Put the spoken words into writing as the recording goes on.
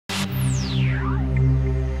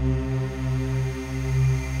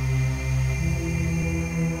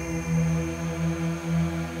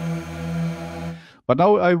But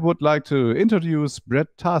now I would like to introduce Brett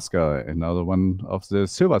Tasker, another one of the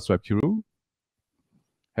Silverstripe crew.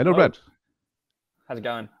 Hello, Brett. How's it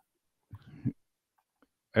going?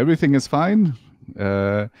 Everything is fine.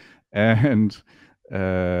 And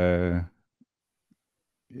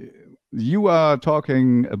you are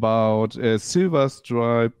talking about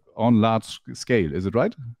Silverstripe on large scale, is it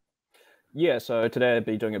right? Yeah, so today I'll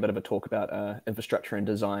be doing a bit of a talk about infrastructure and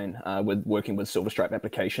design with working with Silverstripe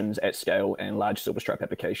applications at scale and large Silverstripe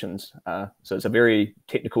applications. So it's a very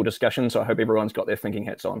technical discussion, so I hope everyone's got their thinking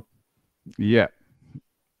hats on. Yeah.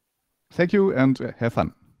 Thank you and have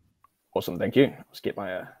fun. Awesome, thank you. Let's get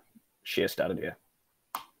my share started here.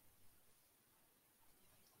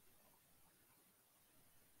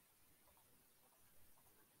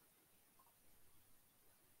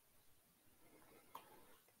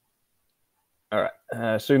 All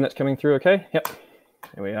right, assume that's coming through okay. Yep,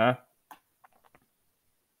 here we are.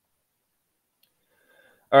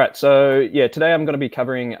 All right, so yeah, today I'm going to be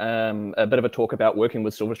covering a bit of a talk about working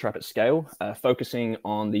with Silverstripe at scale, focusing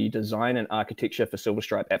on the design and architecture for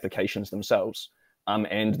Silverstripe applications themselves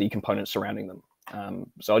and the components surrounding them.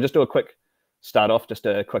 So I'll just do a quick start off, just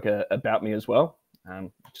a quick about me as well.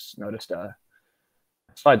 Just noticed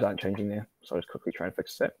slides aren't changing there, so I'll just quickly try and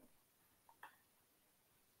fix that.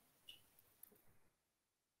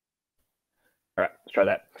 All right, let's try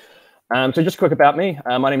that. So just quick about me.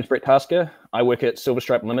 My name is Brett Tasker. I work at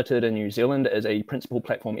Silverstripe Limited in New Zealand as a principal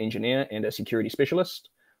platform engineer and a security specialist.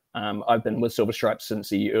 I've been with Silverstripe since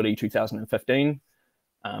the early 2015.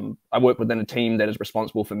 I work within a team that is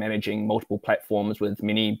responsible for managing multiple platforms with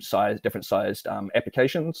many different sized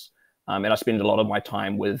applications. And I spend a lot of my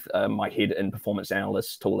time with my head in performance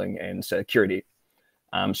analyst tooling and security.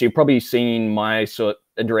 So you've probably seen my sort of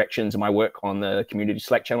interactions and my work on the community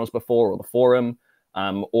Slack channels before, or the forum,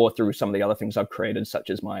 or through some of the other things I've created, such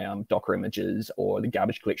as my Docker images or the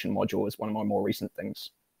garbage collection module is one of my more recent things.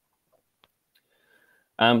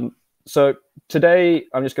 So today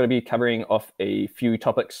I'm just going to be covering off a few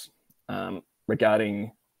topics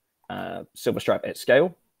regarding Silverstripe at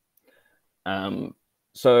scale.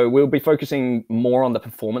 So we'll be focusing more on the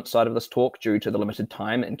performance side of this talk due to the limited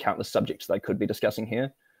time and countless subjects that I could be discussing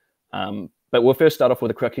here. But we'll first start off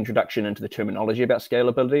with a quick introduction into the terminology about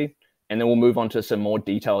scalability, and then we'll move on to some more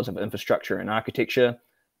details of infrastructure and architecture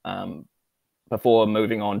before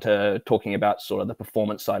moving on to talking about sort of the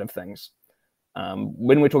performance side of things.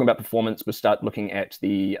 When we're talking about performance, we'll start looking at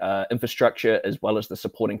the infrastructure as well as the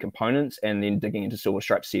supporting components, and then digging into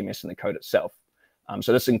Silverstripe CMS and the code itself.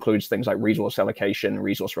 So this includes things like resource allocation,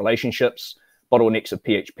 resource relationships, bottlenecks of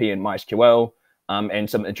PHP and MySQL, and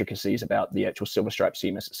some intricacies about the actual Silverstripe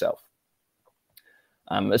CMS itself.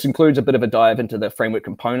 This includes a bit of a dive into the framework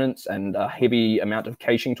components and a heavy amount of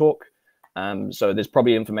caching talk. So there's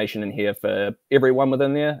probably information in here for everyone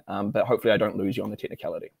within there, but hopefully I don't lose you on the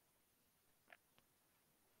technicality.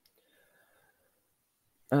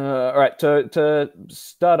 All right, to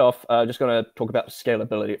start off, just going to talk about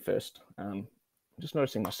scalability at first. Just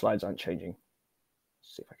noticing my slides aren't changing.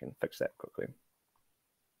 Let's see if I can fix that quickly.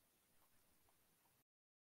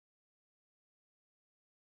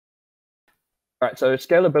 All right, so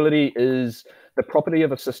scalability is the property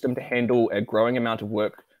of a system to handle a growing amount of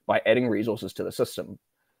work by adding resources to the system.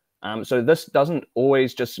 So this doesn't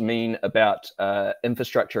always just mean about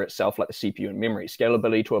infrastructure itself, like the CPU and memory.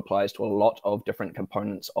 Scalability applies to a lot of different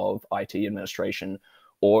components of IT administration,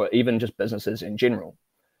 or even just businesses in general.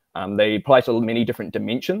 They apply to many different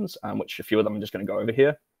dimensions, which a few of them I'm just going to go over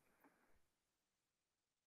here.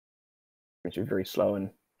 Which is very slow in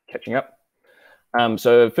catching up.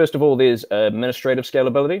 So first of all, there's administrative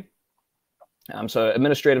scalability. So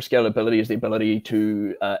administrative scalability is the ability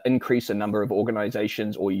to increase the number of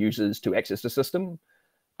organizations or users to access the system.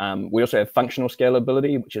 We also have functional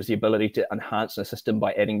scalability, which is the ability to enhance the system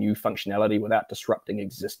by adding new functionality without disrupting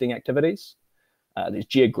existing activities. There's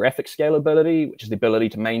geographic scalability, which is the ability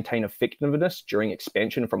to maintain effectiveness during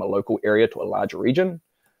expansion from a local area to a larger region.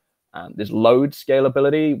 There's load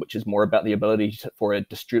scalability, which is more about the ability for a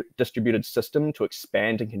distributed system to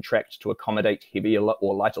expand and contract to accommodate heavier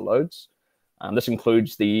or lighter loads. This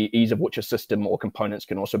includes the ease of which a system or components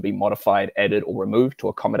can also be modified, added, or removed to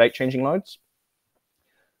accommodate changing loads.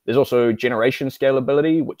 There's also generation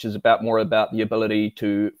scalability, which is more about the ability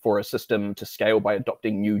for a system to scale by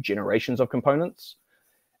adopting new generations of components.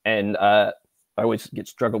 And I always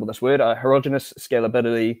struggle with this word, heterogeneous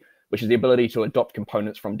scalability, which is the ability to adopt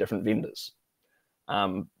components from different vendors.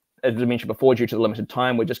 As I mentioned before, due to the limited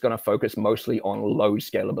time, we're just going to focus mostly on load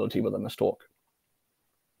scalability within this talk.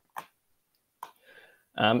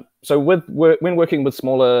 So when working with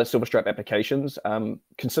smaller Silverstripe applications,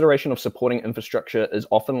 consideration of supporting infrastructure is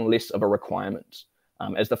often less of a requirement,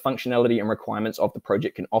 as the functionality and requirements of the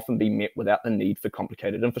project can often be met without the need for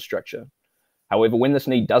complicated infrastructure. However, when this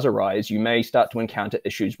need does arise, you may start to encounter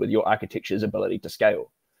issues with your architecture's ability to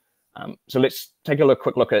scale. So let's take a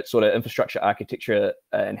quick look at sort of infrastructure architecture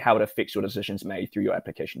and how it affects your decisions made through your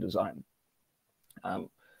application design.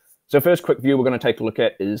 So first quick view we're going to take a look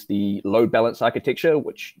at is the load balance architecture,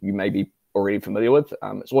 which you may be already familiar with.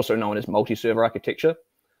 It's also known as multi-server architecture.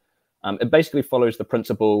 It basically follows the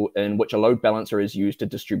principle in which a load balancer is used to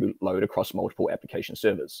distribute load across multiple application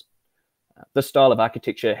servers. This style of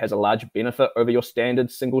architecture has a large benefit over your standard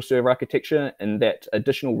single server architecture in that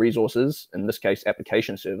additional resources, in this case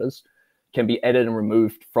application servers, can be added and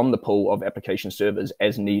removed from the pool of application servers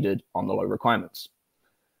as needed on the load requirements.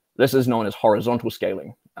 This is known as horizontal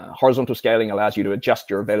scaling. Horizontal scaling allows you to adjust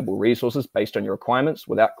your available resources based on your requirements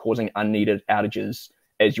without causing unneeded outages,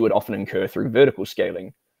 as you would often incur through vertical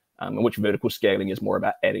scaling, in which vertical scaling is more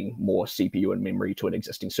about adding more CPU and memory to an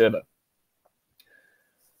existing server.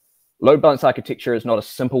 Load balance architecture is not a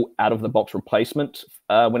simple out-of-the-box replacement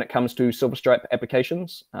when it comes to Silverstripe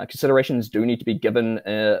applications. Considerations do need to be given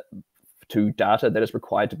to data that is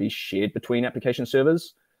required to be shared between application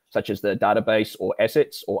servers, such as the database or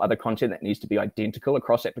assets or other content that needs to be identical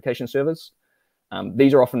across application servers.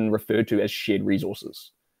 These are often referred to as shared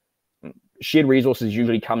resources. Shared resources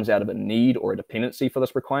usually comes out of a need or a dependency for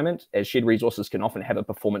this requirement, as shared resources can often have a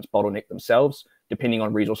performance bottleneck themselves, depending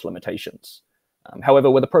on resource limitations. However,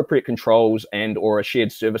 with appropriate controls and or a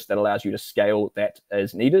shared service that allows you to scale that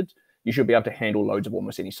as needed, you should be able to handle loads of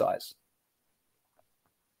almost any size.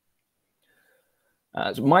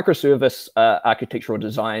 So microservice architectural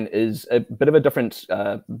design is a bit of a different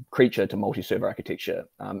creature to multi-server architecture.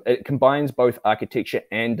 It combines both architecture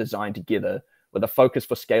and design together with a focus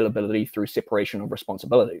for scalability through separation of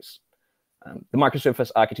responsibilities. The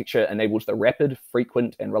microservice architecture enables the rapid,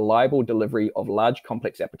 frequent, and reliable delivery of large,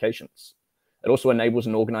 complex applications. It also enables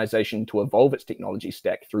an organization to evolve its technology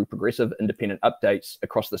stack through progressive independent updates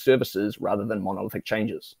across the services rather than monolithic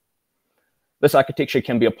changes. This architecture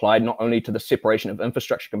can be applied not only to the separation of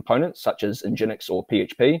infrastructure components, such as Nginx or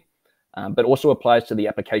PHP, but also applies to the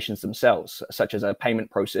applications themselves, such as a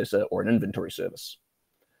payment processor or an inventory service.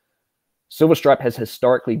 Silverstripe has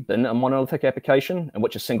historically been a monolithic application in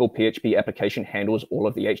which a single PHP application handles all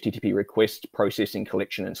of the HTTP request, processing,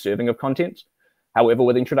 collection, and serving of content. However,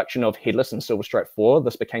 with the introduction of headless in Silverstripe 4,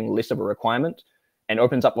 this became less of a requirement and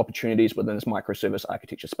opens up opportunities within this microservice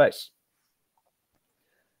architecture space.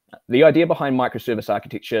 The idea behind microservice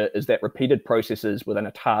architecture is that repeated processes within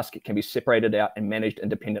a task can be separated out and managed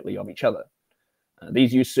independently of each other.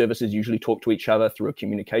 These use services usually talk to each other through a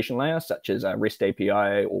communication layer, such as a REST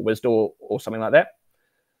API or WSDL or something like that.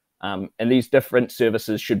 And these different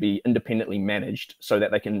services should be independently managed so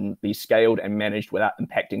that they can be scaled and managed without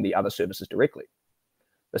impacting the other services directly.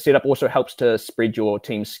 The setup also helps to spread your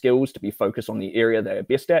team's skills to be focused on the area they're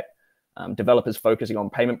best at. Developers focusing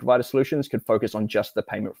on payment provider solutions could focus on just the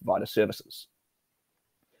payment provider services.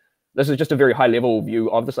 This is just a very high-level view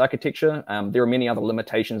of this architecture. There are many other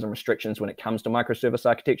limitations and restrictions when it comes to microservice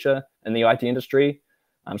architecture in the IT industry.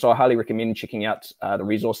 So I highly recommend checking out the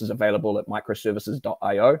resources available at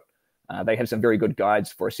microservices.io. They have some very good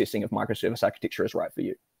guides for assessing if microservice architecture is right for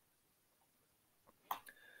you.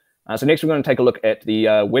 So next, we're going to take a look at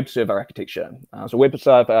the web server architecture. So web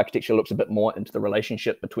server architecture looks a bit more into the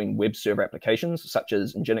relationship between web server applications, such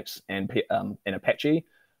as Nginx and Apache,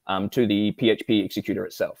 to the PHP executor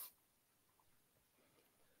itself.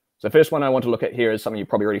 So first one I want to look at here is something you're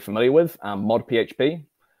probably already familiar with, mod PHP.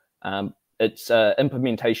 It's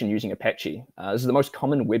implementation using Apache. This is the most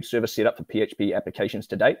common web server setup for PHP applications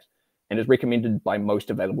to date and is recommended by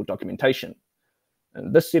most available documentation.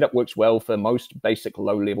 And this setup works well for most basic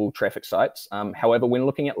low-level traffic sites. However, when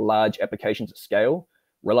looking at large applications at scale,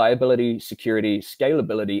 reliability, security,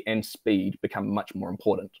 scalability, and speed become much more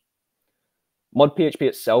important. Mod PHP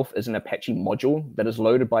itself is an Apache module that is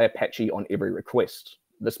loaded by Apache on every request.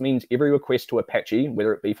 This means every request to Apache,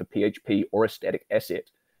 whether it be for PHP or a static asset,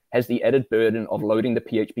 has the added burden of loading the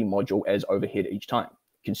PHP module as overhead each time,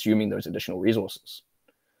 consuming those additional resources.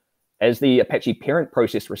 As the Apache parent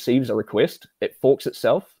process receives a request, it forks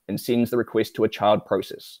itself and sends the request to a child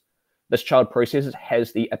process. This child process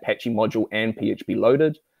has the Apache module and PHP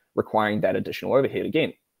loaded, requiring that additional overhead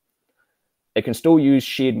again. It can still use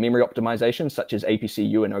shared memory optimization such as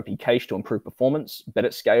APCU and OP-cache to improve performance, but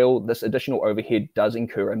at scale, this additional overhead does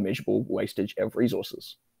incur a measurable wastage of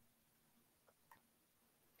resources.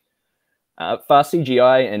 Fast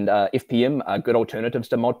CGI and FPM are good alternatives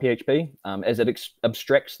to mod PHP, as it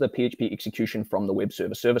abstracts the PHP execution from the web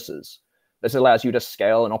server services. This allows you to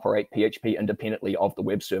scale and operate PHP independently of the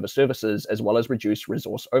web server services, as well as reduce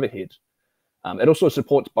resource overhead. It also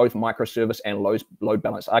supports both microservice and load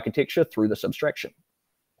balance architecture through this abstraction.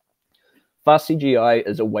 Fast CGI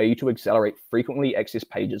is a way to accelerate frequently accessed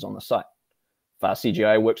pages on the site. Fast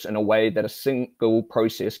CGI works in a way that a single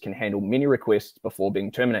process can handle many requests before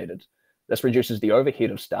being terminated. This reduces the overhead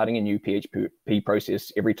of starting a new PHP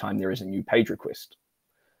process every time there is a new page request.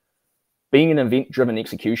 Being an event-driven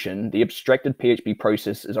execution, the abstracted PHP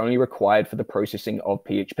process is only required for the processing of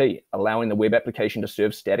PHP, allowing the web application to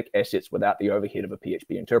serve static assets without the overhead of a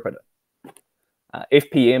PHP interpreter.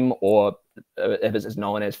 FPM, or as it's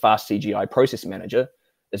known as Fast CGI Process Manager,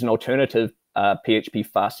 is an alternative PHP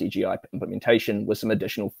Fast CGI implementation with some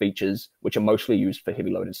additional features which are mostly used for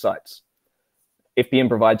heavy loaded sites. FPM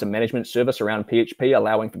provides a management service around PHP,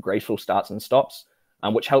 allowing for graceful starts and stops,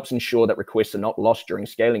 which helps ensure that requests are not lost during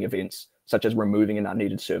scaling events, such as removing an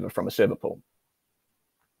unneeded server from a server pool.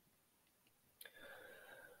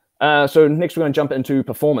 So next we're going to jump into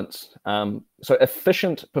performance. So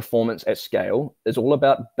efficient performance at scale is all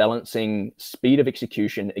about balancing speed of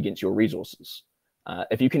execution against your resources.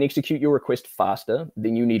 If you can execute your request faster,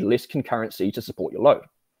 then you need less concurrency to support your load.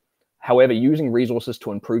 However, using resources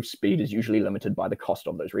to improve speed is usually limited by the cost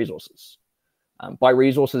of those resources. By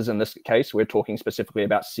resources in this case, we're talking specifically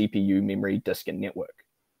about CPU, memory, disk, and network.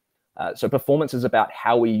 So performance is about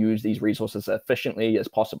how we use these resources as efficiently as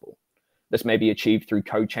possible. This may be achieved through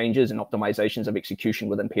code changes and optimizations of execution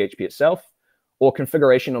within PHP itself, or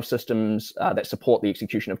configuration of systems that support the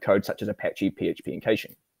execution of code, such as Apache, PHP, and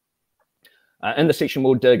caching. In this section,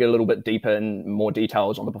 we'll dig a little bit deeper in more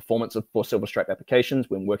details on the performance for Silverstripe applications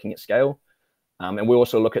when working at scale. And we'll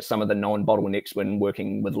also look at some of the known bottlenecks when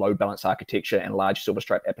working with load balance architecture and large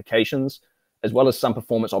Silverstripe applications, as well as some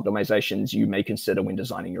performance optimizations you may consider when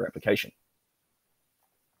designing your application.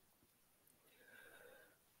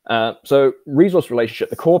 So resource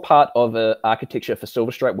relationship, the core part of architecture for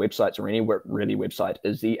Silverstripe websites, or any really website,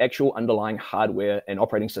 is the actual underlying hardware and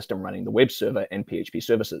operating system running the web server and PHP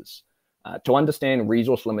services. To understand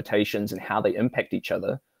resource limitations and how they impact each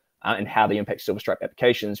other and how they impact Silverstripe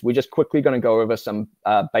applications, we're just quickly going to go over some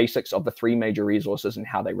basics of the three major resources and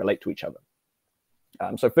how they relate to each other.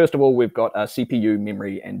 So first of all, we've got CPU,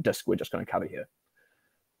 memory, and disk we're just going to cover here.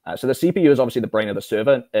 So the CPU is obviously the brain of the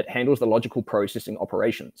server. It handles the logical processing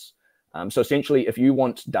operations. So essentially, if you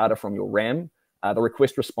want data from your RAM, the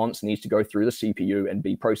request response needs to go through the CPU and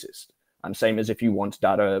be processed. Same as if you want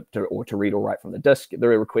data to read or write from the disk, the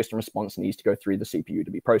request and response needs to go through the CPU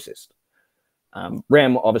to be processed.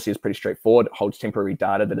 RAM obviously is pretty straightforward. It holds temporary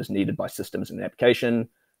data that is needed by systems in an application.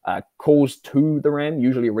 Calls to the RAM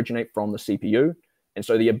usually originate from the CPU. And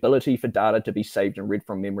so the ability for data to be saved and read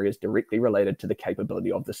from memory is directly related to the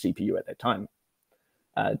capability of the CPU at that time.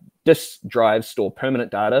 Disk drives store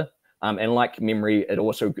permanent data. And like memory, it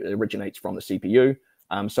also originates from the CPU.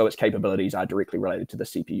 So its capabilities are directly related to the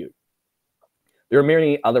CPU. There are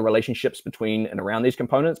many other relationships between and around these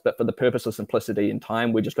components, but for the purpose of simplicity and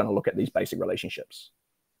time, we're just going to look at these basic relationships.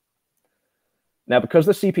 Now, because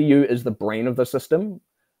the CPU is the brain of the system,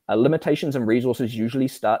 limitations and resources usually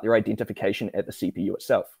start their identification at the CPU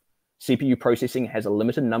itself. CPU processing has a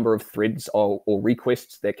limited number of threads or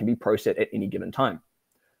requests that can be processed at any given time.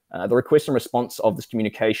 The request and response of this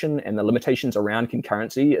communication and the limitations around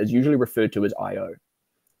concurrency is usually referred to as I/O.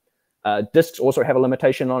 Disks also have a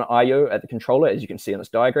limitation on I/O at the controller, as you can see in this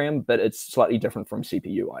diagram, but it's slightly different from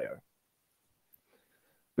CPU I/O.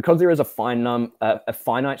 Because there is a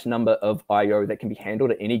finite number of I/O that can be handled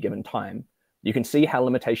at any given time, you can see how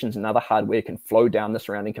limitations in other hardware can flow down the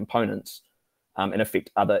surrounding components and affect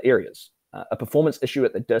other areas. A performance issue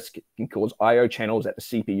at the disk can cause I/O channels at the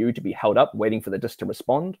CPU to be held up, waiting for the disk to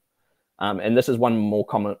respond. And this is one of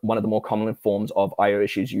the more common forms of I/O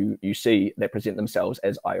issues you see that present themselves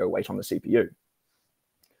as I/O wait on the CPU.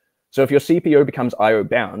 So if your CPU becomes I/O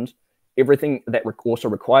bound, everything that also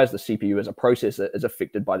requires the CPU as a processor is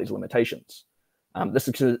affected by these limitations.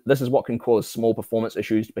 This is what can cause small performance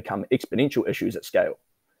issues to become exponential issues at scale.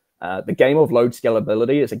 The game of load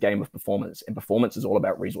scalability is a game of performance, and performance is all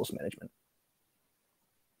about resource management.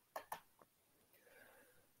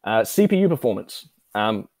 CPU performance.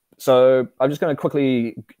 So I'm just going to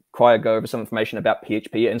quickly go over some information about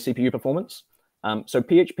PHP and CPU performance. So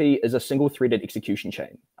PHP is a single-threaded execution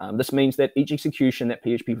chain. This means that each execution that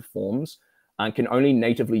PHP performs can only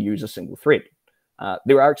natively use a single thread.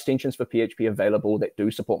 There are extensions for PHP available that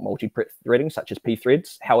do support multi-threading, such as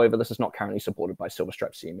pthreads. However, this is not currently supported by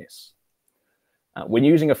Silverstripe CMS. When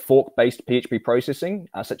using a fork-based PHP processing,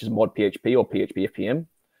 such as mod PHP or PHP FPM,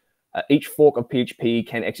 each fork of PHP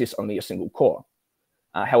can access only a single core.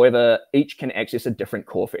 However, each can access a different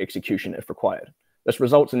core for execution if required. This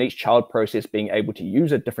results in each child process being able to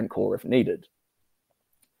use a different core if needed.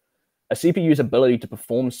 A CPU's ability to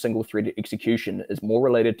perform single-threaded execution is more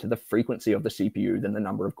related to the frequency of the CPU than the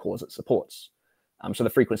number of cores it supports. So the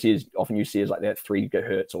frequency is often you see as like that 3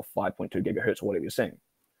 gigahertz or 5.2 gigahertz or whatever you're seeing.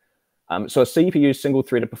 So a CPU's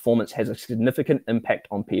single-threaded performance has a significant impact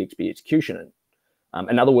on PHP execution.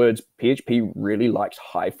 In other words, PHP really likes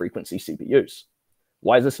high-frequency CPUs.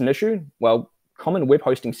 Why is this an issue? Well, common web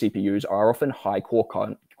hosting CPUs are often high core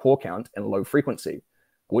count and low frequency,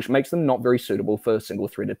 which makes them not very suitable for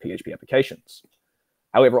single-threaded PHP applications.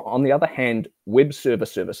 However, on the other hand, web server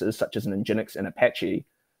services such as an Nginx and Apache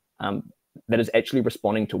that is actually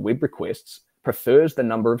responding to web requests prefers the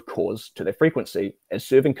number of cores to their frequency, as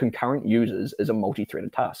serving concurrent users is a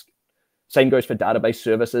multi-threaded task. Same goes for database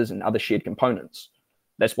services and other shared components.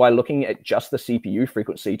 That's why looking at just the CPU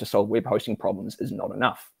frequency to solve web hosting problems is not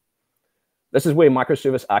enough. This is where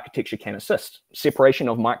microservice architecture can assist. Separation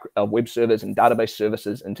of web servers and database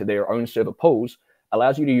services into their own server pools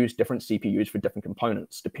allows you to use different CPUs for different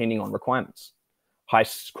components, depending on requirements. High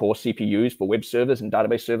core CPUs for web servers and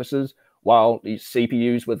database services, while these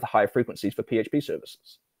CPUs with high frequencies for PHP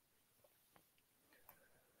services.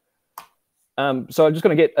 So I'm just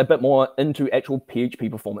going to get a bit more into actual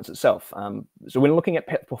PHP performance itself. So when looking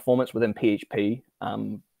at performance within PHP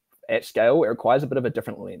at scale, it requires a bit of a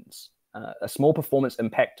different lens. A small performance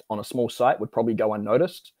impact on a small site would probably go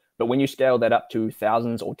unnoticed, but when you scale that up to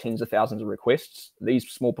thousands or tens of thousands of requests, these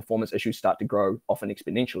small performance issues start to grow, often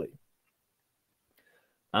exponentially.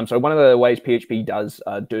 So one of the ways PHP does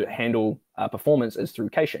handle performance is through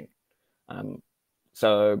caching.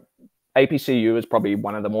 So APCU is probably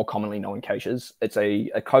one of the more commonly known caches. It's a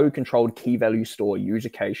code-controlled key value store user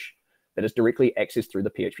cache that is directly accessed through the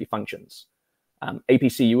PHP functions.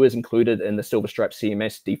 APCU is included in the Silverstripe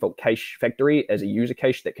CMS default cache factory as a user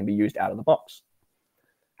cache that can be used out of the box.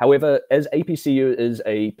 However, as APCU is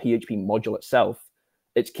a PHP module itself,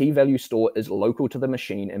 its key value store is local to the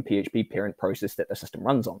machine and PHP parent process that the system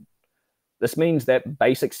runs on. This means that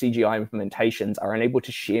basic CGI implementations are unable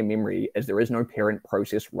to share memory as there is no parent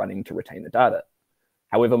process running to retain the data.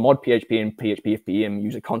 However, mod PHP and PHP FPM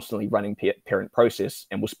use a constantly running parent process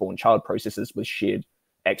and will spawn child processes with shared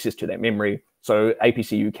access to that memory, so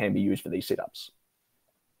APCU can be used for these setups.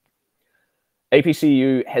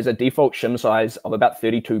 APCU has a default shim size of about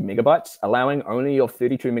 32 megabytes, allowing only of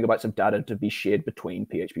 32 megabytes of data to be shared between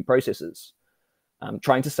PHP processes.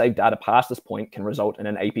 Trying to save data past this point can result in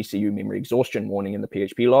an APCU memory exhaustion warning in the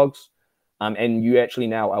PHP logs, and you actually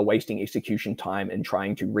now are wasting execution time in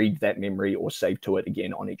trying to read that memory or save to it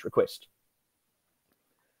again on each request.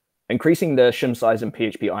 Increasing the shim size in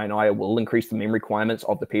PHP INI will increase the memory requirements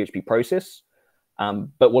of the PHP process,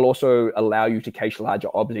 but will also allow you to cache larger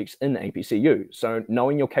objects in APCU. So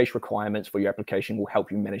knowing your cache requirements for your application will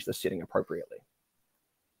help you manage the setting appropriately.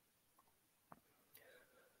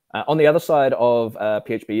 On the other side of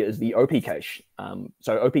PHP is the OP cache.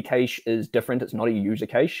 So OP cache is different. It's not a user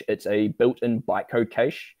cache. It's a built-in bytecode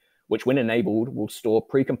cache, which when enabled will store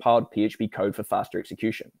pre-compiled PHP code for faster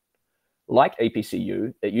execution. Like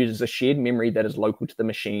APCU, it uses a shared memory that is local to the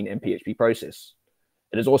machine and PHP process.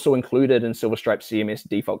 It is also included in Silverstripe CMS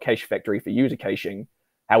default cache factory for user caching.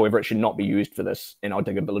 However, it should not be used for this, and I'll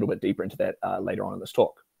dig a little bit deeper into that later on in this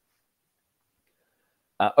talk.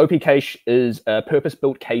 OP cache is a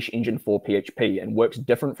purpose-built cache engine for PHP and works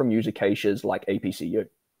different from user caches like APCU.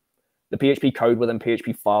 The PHP code within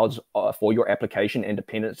PHP files for your application and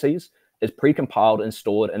dependencies is pre-compiled and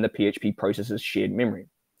stored in the PHP process's shared memory.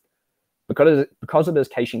 Because it is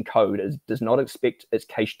caching code, it does not expect its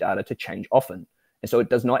cache data to change often, and so it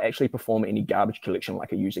does not actually perform any garbage collection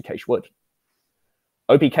like a user cache would.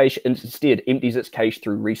 OP cache instead empties its cache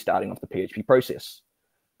through restarting of the PHP process.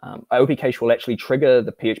 OP cache will actually trigger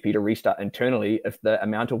the PHP to restart internally if the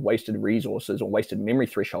amount of wasted resources or wasted memory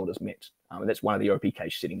threshold is met. And that's one of the OP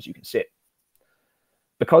cache settings you can set.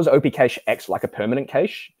 Because OP cache acts like a permanent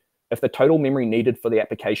cache, if the total memory needed for the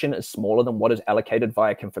application is smaller than what is allocated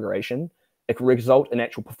via configuration, it can result in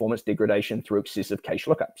actual performance degradation through excessive cache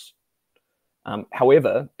lookups.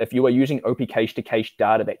 However, if you are using OP cache to cache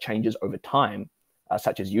data that changes over time,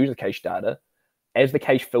 such as user cache data, as the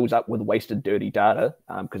cache fills up with wasted dirty data,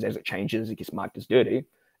 because as it changes, it gets marked as dirty,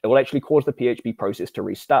 it will actually cause the PHP process to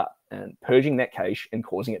restart and purging that cache and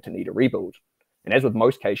causing it to need a rebuild. And as with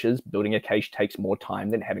most caches, building a cache takes more time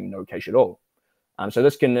than having no cache at all. So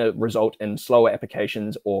this can result in slower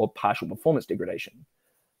applications or partial performance degradation.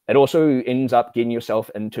 It also ends up getting yourself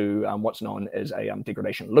into what's known as a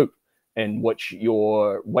degradation loop, in which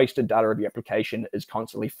your wasted data of your application is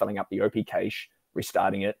constantly filling up the OP cache,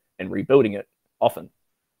 restarting it, and rebuilding it often.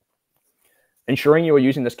 Ensuring you are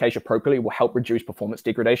using this cache appropriately will help reduce performance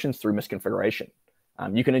degradations through misconfiguration.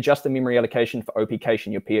 You can adjust the memory allocation for OP cache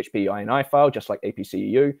in your PHP INI file, just like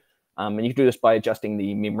APCEU, and you can do this by adjusting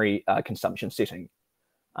the memory consumption setting.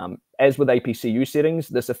 As with APCU settings,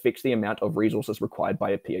 this affects the amount of resources required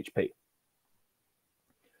by a PHP.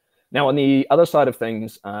 Now, on the other side of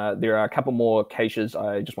things, there are a couple more caches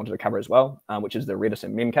I just wanted to cover as well, which is the Redis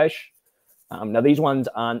and Memcache. Now, these ones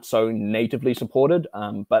aren't so natively supported,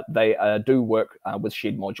 but they do work with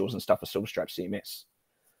shared modules and stuff for Silverstripe CMS.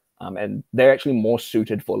 And they're actually more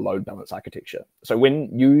suited for load balance architecture. So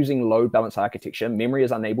when using load balance architecture, memory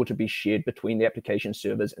is unable to be shared between the application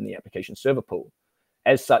servers and the application server pool.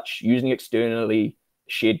 As such, using externally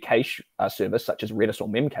shared cache service, such as Redis or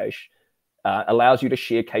Memcache, allows you to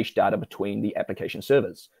share cache data between the application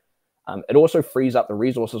servers. It also frees up the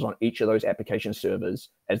resources on each of those application servers,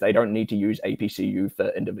 as they don't need to use APCU for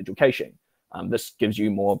individual caching. This gives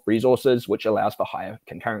you more resources, which allows for higher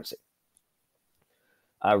concurrency.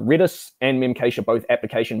 Redis and Memcache are both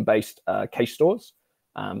application-based cache stores.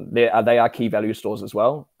 They are key value stores as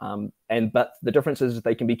well, but the difference is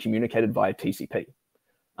they can be communicated via TCP.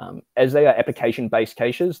 As they are application-based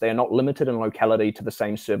caches, they are not limited in locality to the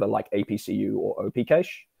same server like APCU or OP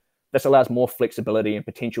cache. This allows more flexibility and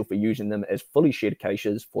potential for using them as fully shared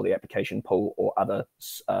caches for the application pool or other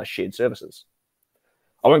shared services.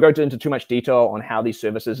 I won't go into too much detail on how these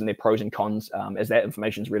services and their pros and cons, as that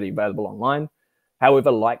information is really available online.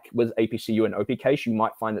 However, like with APCU and OP cache, you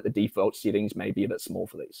might find that the default settings may be a bit small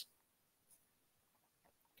for these.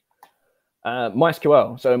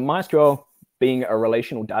 MySQL. So MySQL, being a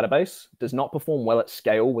relational database, does not perform well at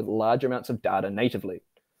scale with large amounts of data natively.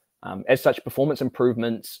 As such, performance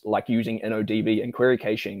improvements like using InnoDB and query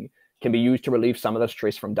caching can be used to relieve some of the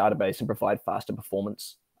stress from database and provide faster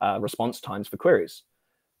performance response times for queries.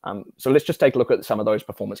 So let's just take a look at some of those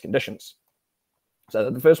performance conditions. So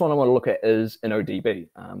the first one I want to look at is InnoDB.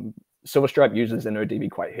 Silverstripe uses InnoDB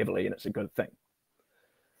quite heavily, and it's a good thing.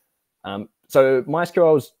 So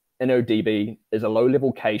MySQL's InnoDB is a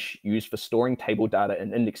low-level cache used for storing table data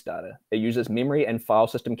and index data. It uses memory and file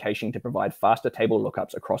system caching to provide faster table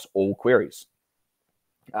lookups across all queries.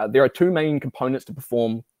 There are two main components to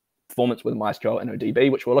performance with MySQL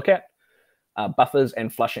InnoDB, which we'll look at: buffers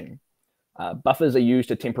and flushing. Buffers are used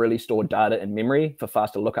to temporarily store data in memory for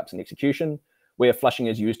faster lookups and execution, where flushing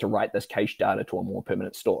is used to write this cache data to a more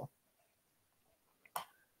permanent store.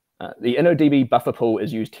 The InnoDB buffer pool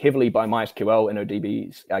is used heavily by MySQL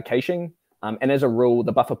InnoDB's caching, and as a rule,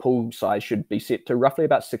 the buffer pool size should be set to roughly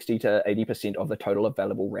about 60 to 80% of the total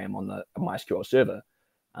available RAM on the MySQL server.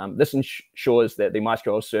 This ensures that the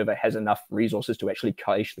MySQL server has enough resources to actually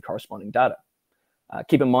cache the corresponding data.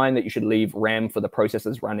 Keep in mind that you should leave RAM for the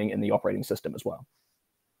processes running in the operating system as well.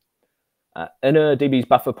 InnoDB's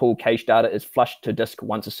buffer pool cache data is flushed to disk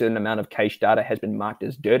once a certain amount of cache data has been marked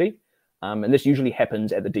as dirty. And this usually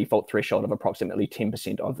happens at the default threshold of approximately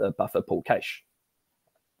 10% of the buffer pool cache.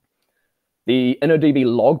 The InnoDB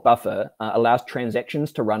log buffer allows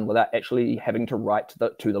transactions to run without actually having to write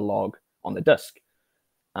to the log on the disk.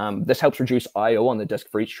 This helps reduce I/O on the disk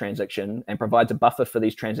for each transaction and provides a buffer for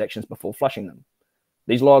these transactions before flushing them.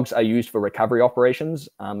 These logs are used for recovery operations,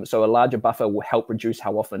 so a larger buffer will help reduce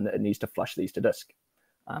how often it needs to flush these to disk.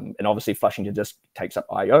 And obviously, flushing to disk takes up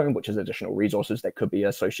I/O, which is additional resources that could be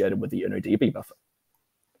associated with the InnoDB buffer.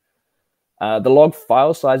 The log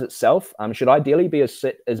file size itself should ideally be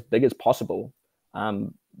set as big as possible.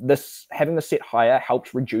 Having the set higher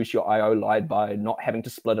helps reduce your I/O load by not having to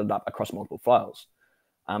split it up across multiple files.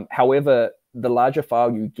 However, the larger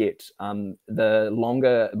file you get, the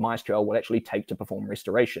longer MySQL will actually take to perform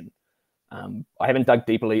restoration. I haven't dug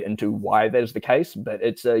deeply into why that is the case, but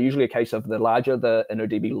it's usually a case of the larger the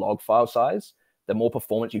InnoDB log file size, the more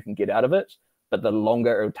performance you can get out of it, but the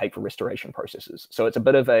longer it will take for restoration processes. So it's a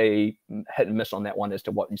bit of a hit and miss on that one as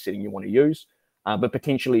to what setting you want to use, but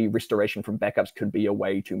potentially restoration from backups could be a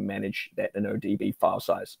way to manage that InnoDB file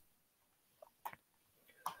size.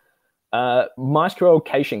 MySQL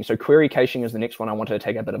caching. So query caching is the next one I wanted to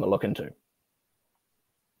take a bit of a look into.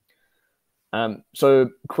 So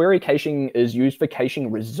query caching is used for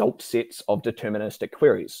caching result sets of deterministic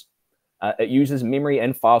queries. It uses memory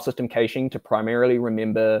and file system caching to primarily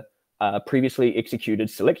remember previously executed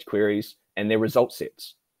select queries and their result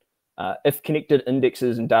sets. If connected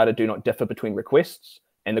indexes and data do not differ between requests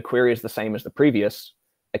and the query is the same as the previous,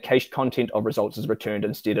 a cached content of results is returned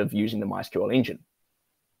instead of using the MySQL engine.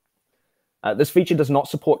 This feature does not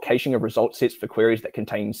support caching of result sets for queries that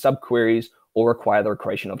contain subqueries or require the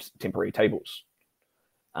creation of temporary tables.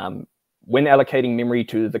 When allocating memory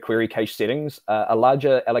to the query cache settings, a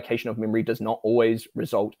larger allocation of memory does not always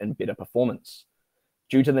result in better performance.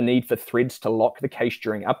 Due to the need for threads to lock the cache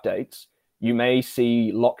during updates, you may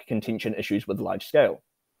see lock contention issues with large scale.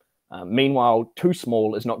 Meanwhile, too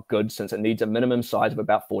small is not good since it needs a minimum size of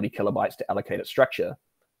about 40 kilobytes to allocate its structure.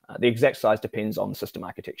 The exact size depends on system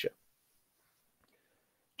architecture.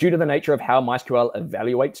 Due to the nature of how MySQL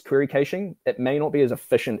evaluates query caching, it may not be as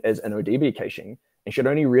efficient as InnoDB caching and should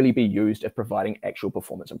only really be used if providing actual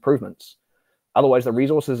performance improvements. Otherwise, the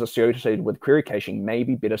resources associated with query caching may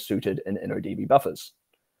be better suited in InnoDB buffers.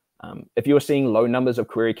 If you are seeing low numbers of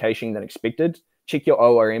query caching than expected, check your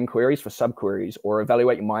ORM queries for subqueries or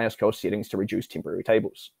evaluate your MySQL settings to reduce temporary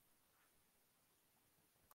tables.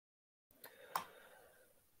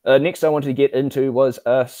 Next, I wanted to get into was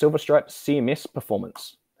Silverstripe CMS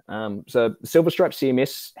performance. So Silverstripe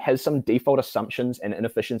CMS has some default assumptions and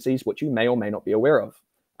inefficiencies which you may or may not be aware of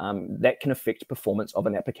that can affect performance of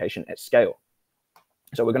an application at scale.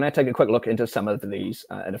 So we're going to take a quick look into some of these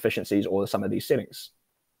inefficiencies or some of these settings.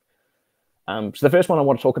 So the first one I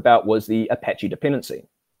want to talk about was the Apache dependency.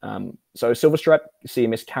 So Silverstripe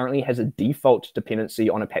CMS currently has a default dependency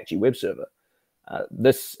on Apache web server.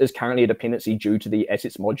 This is currently a dependency due to the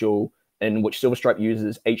assets module in which Silverstripe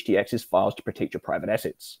uses htaccess files to protect your private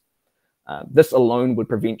assets. This alone would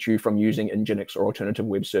prevent you from using Nginx or alternative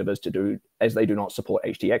web servers as they do not support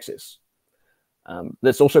htaccess.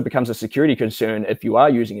 This also becomes a security concern if you are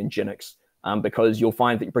using Nginx because you'll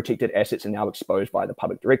find that your protected assets are now exposed by the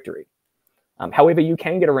public directory. However, you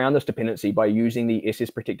can get around this dependency by using the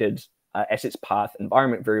SS-protected assets path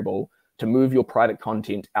environment variable to move your private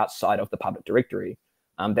content outside of the public directory.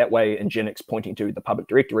 That way, Nginx pointing to the public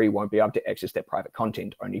directory won't be able to access that private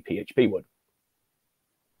content, only PHP would.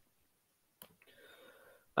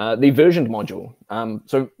 The versioned module.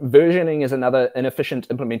 So versioning is another inefficient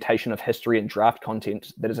implementation of history and draft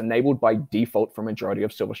content that is enabled by default for a majority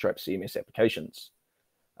of Silverstripe CMS applications.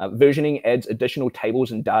 Versioning adds additional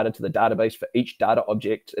tables and data to the database for each data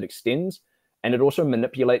object it extends, and it also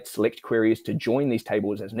manipulates select queries to join these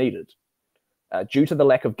tables as needed. Due to the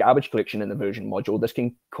lack of garbage collection in the version module, this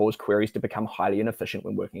can cause queries to become highly inefficient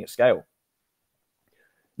when working at scale.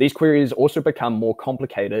 These queries also become more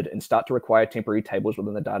complicated and start to require temporary tables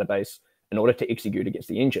within the database in order to execute against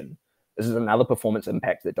the engine. This is another performance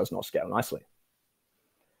impact that does not scale nicely.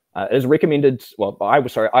 It is recommended, well, I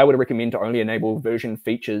would recommend to only enable version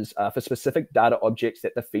features for specific data objects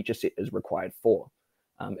that the feature set is required for.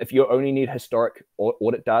 If you only need historic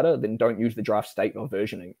audit data, then don't use the draft state or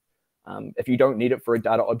versioning. If you don't need it for a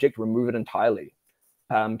data object, remove it entirely.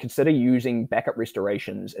 Consider using backup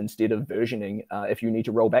restorations instead of versioning if you need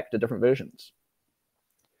to roll back to different versions.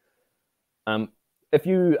 If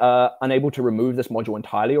you are unable to remove this module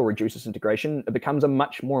entirely or reduce its integration, it becomes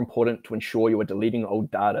much more important to ensure you are deleting old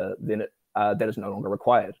data that is no longer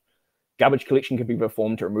required. Garbage collection can be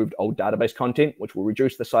performed to remove old database content, which will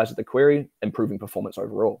reduce the size of the query, improving performance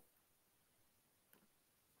overall.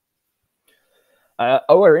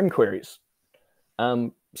 ORM queries.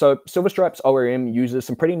 So Silverstripe's ORM uses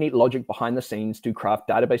some pretty neat logic behind the scenes to craft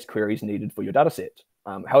database queries needed for your dataset.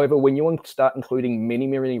 However, when you start including many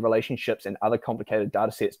relationships and other complicated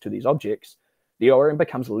data sets to these objects, the ORM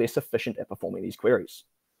becomes less efficient at performing these queries.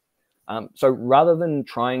 So rather than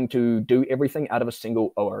trying to do everything out of a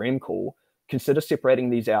single ORM call, consider separating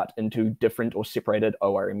these out into different or separated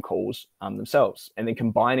ORM calls themselves, and then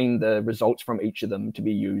combining the results from each of them to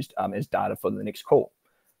be used as data for the next call.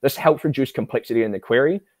 This helps reduce complexity in the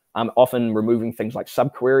query, often removing things like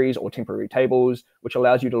subqueries or temporary tables, which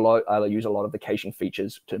allows you to use a lot of the caching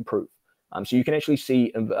features to improve. So you can actually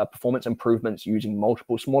see performance improvements using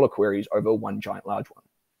multiple smaller queries over one giant large one.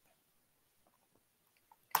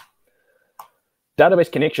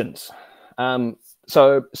 Database connections.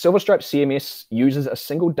 So Silverstripe CMS uses a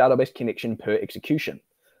single database connection per execution.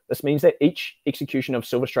 This means that each execution of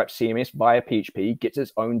Silverstripe CMS via PHP gets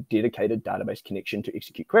its own dedicated database connection to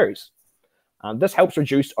execute queries. This helps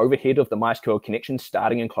reduce overhead of the MySQL connection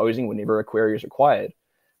starting and closing whenever a query is required.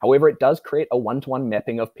 However, it does create a one-to-one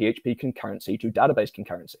mapping of PHP concurrency to database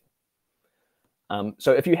concurrency.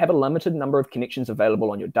 So if you have a limited number of connections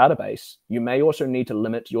available on your database, you may also need to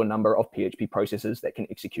limit your number of PHP processes that can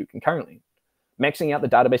execute concurrently. Maxing out the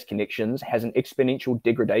database connections has an exponential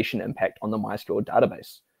degradation impact on the MySQL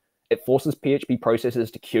database. It forces PHP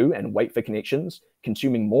processes to queue and wait for connections,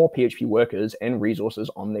 consuming more PHP workers and resources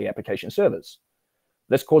on the application servers.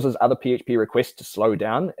 This causes other PHP requests to slow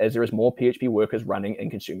down as there is more PHP workers running and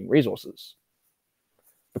consuming resources.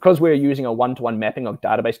 Because we're using a one-to-one mapping of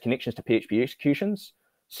database connections to PHP executions,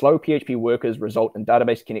 slow PHP workers result in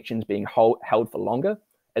database connections being held for longer,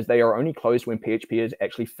 as they are only closed when PHP is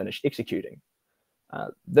actually finished executing.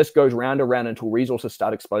 This goes round and round until resources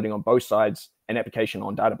start exploding on both sides, an application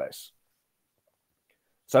on database.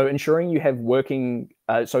 So ensuring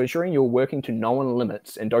you're working to known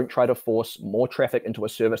limits and don't try to force more traffic into a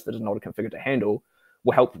service that is not configured to handle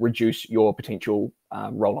will help reduce your potential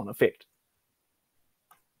roll-on effect.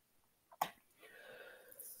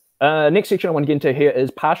 Next section I want to get into here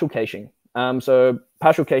is partial caching. So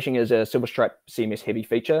partial caching is a Silverstripe CMS heavy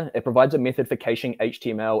feature. It provides a method for caching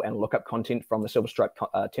HTML and lookup content from the Silverstripe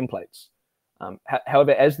templates.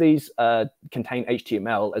 However, as these contain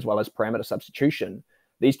HTML as well as parameter substitution,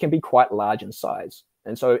 these can be quite large in size.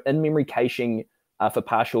 And so in-memory caching for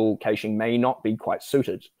partial caching may not be quite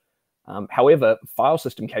suited. However, file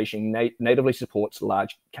system caching natively supports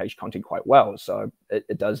large cache content quite well. So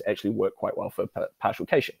it does actually work quite well for partial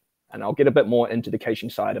caching. And I'll get a bit more into the caching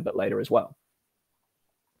side a bit later as well.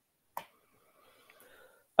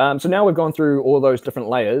 So now we've gone through all those different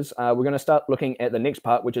layers. We're going to start looking at the next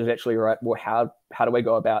part, which is actually, right, well, how do I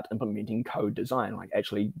go about implementing code design, like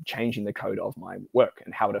actually changing the code of my work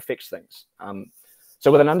and how it affects things.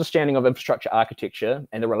 So with an understanding of infrastructure architecture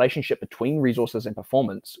and the relationship between resources and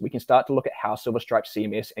performance, we can start to look at how Silverstripe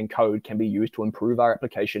CMS and code can be used to improve our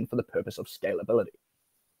application for the purpose of scalability.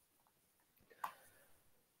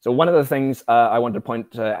 So one of the things I wanted to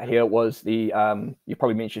point here was the, you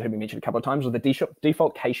probably heard me mention a couple of times, was the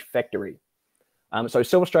default cache factory. So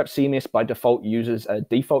Silverstripe CMS by default uses a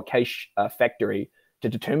default cache factory to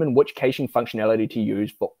determine which caching functionality to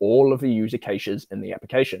use for all of the user caches in the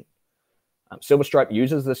application. Silverstripe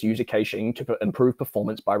uses this user caching to improve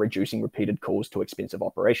performance by reducing repeated calls to expensive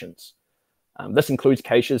operations. This includes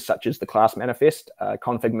caches such as the class manifest,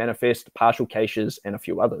 config manifest, partial caches, and a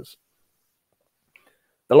few others.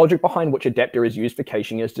 The logic behind which adapter is used for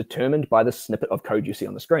caching is determined by the snippet of code you see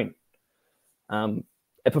on the screen.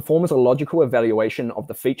 It performs a logical evaluation of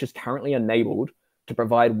the features currently enabled to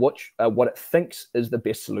provide what it thinks is the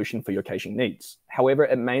best solution for your caching needs. However,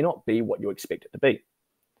 it may not be what you expect it to be.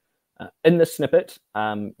 In this snippet,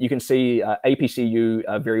 you can see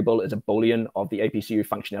APCU variable is a boolean of the APCU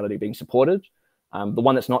functionality being supported. The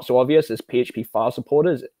one that's not so obvious is PHP file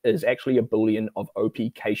supporters is actually a boolean of OP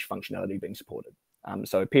cache functionality being supported.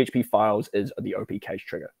 So PHP files is the OP cache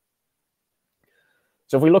trigger.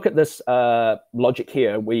 So if we look at this logic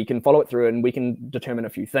here, we can follow it through and we can determine a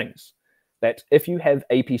few things. That if you have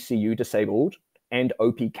APCU disabled and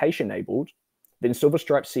OP cache enabled, then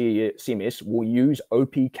Silverstripe CMS will use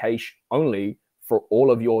OP cache only for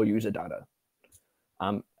all of your user data.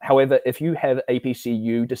 However, if you have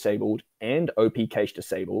APCU disabled and OP cache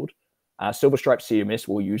disabled, Silverstripe CMS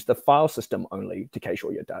will use the file system only to cache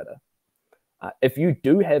all your data. If you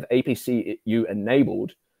do have APCU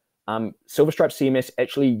enabled, Silverstripe CMS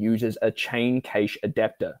actually uses a chain cache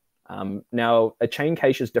adapter. Now, a chain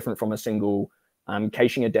cache is different from a single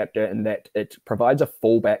caching adapter in that it provides a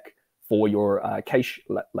fallback for your cache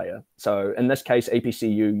layer. So in this case,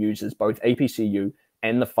 APCU uses both APCU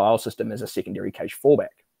and the file system as a secondary cache fallback.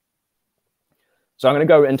 So I'm going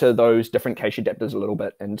to go into those different cache adapters a little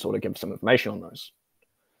bit and sort of give some information on those.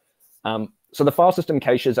 So the file system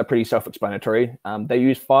caches are pretty self-explanatory. They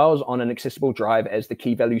use files on an accessible drive as the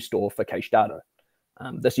key value store for cache data.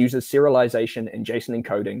 This uses serialization and JSON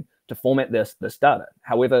encoding to format this data.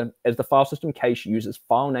 However, as the file system cache uses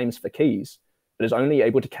file names for keys, it is only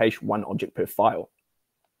able to cache one object per file.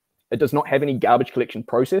 It does not have any garbage collection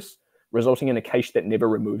process, resulting in a cache that never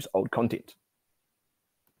removes old content.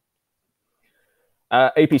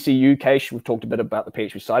 APCU cache, we've talked a bit about the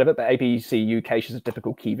PHP side of it, but APCU cache is a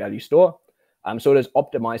typical key value store. So it is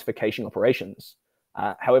optimized for caching operations.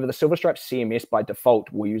 However, the Silverstripe CMS by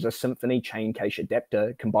default will use a Symfony chain cache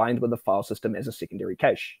adapter combined with the file system as a secondary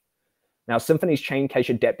cache. Now, Symfony's chain cache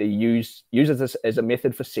adapter uses this as a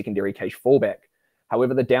method for secondary cache fallback.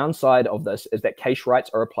 However, the downside of this is that cache writes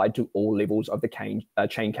are applied to all levels of the chain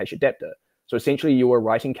cache adapter. So essentially, you are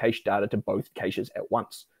writing cache data to both caches at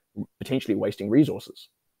once, potentially wasting resources.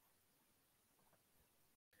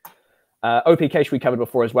 OP cache we covered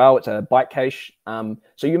before as well. It's a byte cache.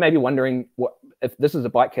 So you may be wondering, if this is a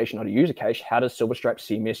byte cache, not a user cache, how does Silverstripe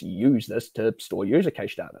CMS use this to store user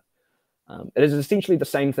cache data? It is essentially the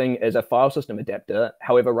same thing as a file system adapter.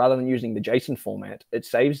 However, rather than using the JSON format, it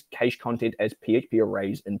saves cache content as PHP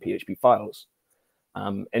arrays in PHP files.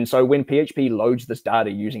 And so when PHP loads this data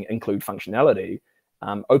using include functionality,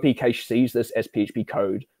 OP cache sees this as PHP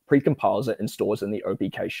code, pre-compiles it, and stores in the OP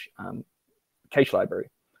cache cache library.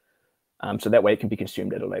 So that way it can be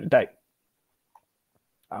consumed at a later date.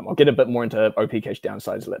 I'll get a bit more into OP cache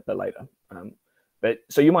downsides a bit later. But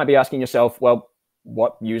so you might be asking yourself, well,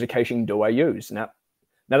 what user caching do I use? Now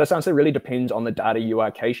this answer really depends on the data you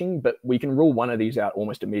are caching, but we can rule one of these out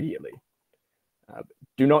almost immediately.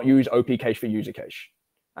 Do not use OP cache for user cache.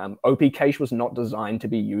 OP cache was not designed to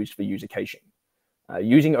be used for user caching.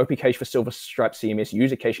 Using OP cache for Silverstripe CMS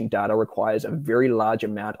user caching data requires a very large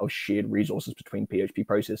amount of shared resources between PHP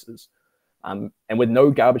processes. And with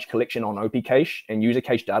no garbage collection on OP cache and user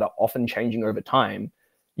cache data often changing over time,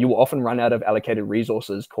 you will often run out of allocated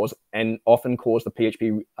resources and often cause the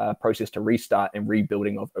PHP process to restart and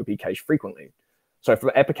rebuilding of OP cache frequently. So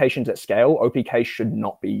for applications at scale, OP cache should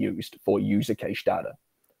not be used for user cache data.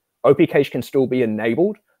 OP cache can still be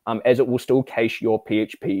enabled as it will still cache your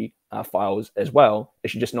PHP files as well. It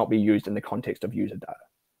should just not be used in the context of user data.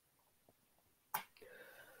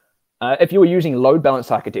 If you are using load balance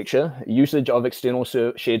architecture, usage of external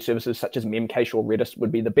shared services such as Memcache or Redis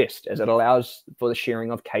would be the best, as it allows for the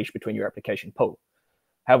sharing of cache between your application pool.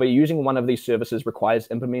 However, using one of these services requires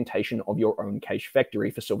implementation of your own cache factory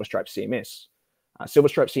for Silverstripe CMS.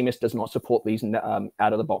 Silverstripe CMS does not support these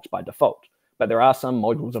out of the box by default, but there are some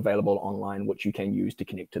modules available online which you can use to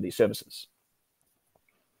connect to these services.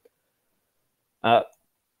 Oh,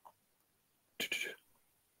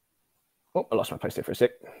 I lost my place there for a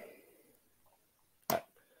sec.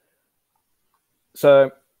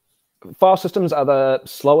 So file systems are the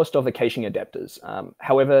slowest of the caching adapters.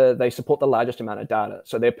 However, they support the largest amount of data.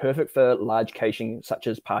 So they're perfect for large caching, such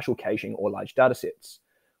as partial caching or large data sets.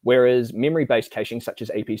 Whereas memory-based caching, such as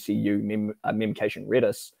APCU, Memcache, and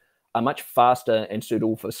Redis, are much faster and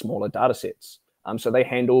suitable for smaller data sets. So they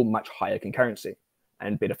handle much higher concurrency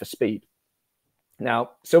and better for speed.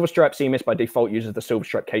 Now, Silverstripe CMS by default uses the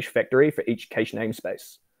Silverstripe cache factory for each cache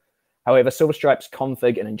namespace. However, Silverstripe's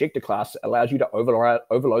config and injector class allows you to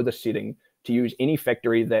overload the setting to use any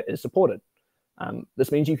factory that is supported.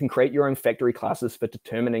 This means you can create your own factory classes for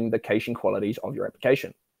determining the caching qualities of your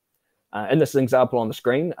application. In this example on the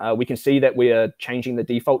screen, we can see that we are changing the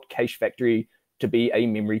default cache factory to be a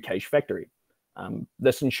memory cache factory.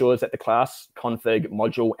 This ensures that the class, config,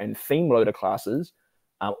 module, and theme loader classes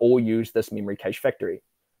all use this memory cache factory.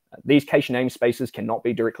 These cache namespaces cannot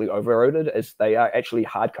be directly overloaded as they are actually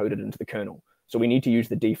hard-coded into the kernel. So we need to use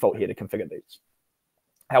the default here to configure these.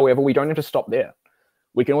 However, we don't have to stop there.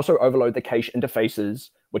 We can also overload the cache interfaces,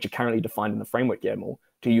 which are currently defined in the framework YAML,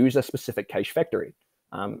 to use a specific cache factory.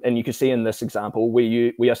 And you can see in this example,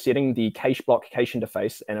 we are setting the cache block cache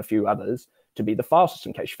interface and a few others to be the file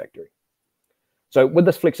system cache factory. So with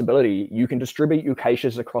this flexibility, you can distribute your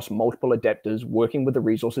caches across multiple adapters working with the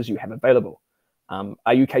resources you have available.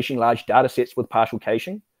 Are you caching large data sets with partial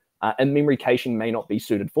caching? In-memory caching may not be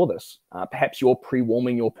suited for this. Perhaps you're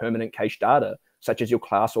pre-warming your permanent cache data, such as your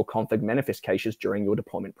class or config manifest caches during your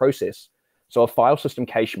deployment process. So a file system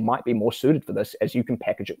cache might be more suited for this as you can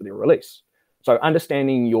package it with your release. So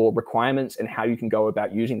understanding your requirements and how you can go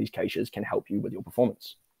about using these caches can help you with your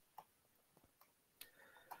performance.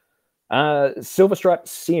 Silverstripe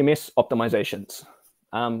CMS optimizations.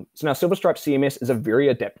 So now Silverstripe CMS is a very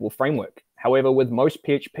adaptable framework. However, with most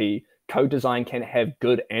PHP, code design can have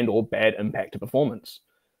good and or bad impact to performance.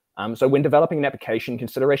 So when developing an application,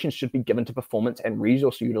 considerations should be given to performance and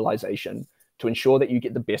resource utilization to ensure that you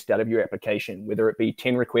get the best out of your application, whether it be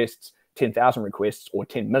 10 requests, 10,000 requests, or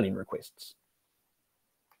 10 million requests.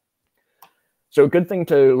 So a good thing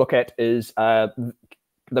to look at is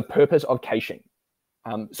the purpose of caching.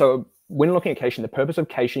 So when looking at caching, the purpose of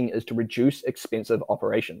caching is to reduce expensive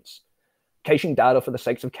operations. Caching data for the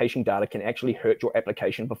sake of caching data can actually hurt your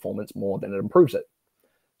application performance more than it improves it.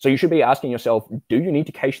 So you should be asking yourself, do you need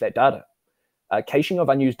to cache that data? Caching of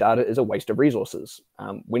unused data is a waste of resources.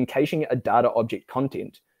 When caching a data object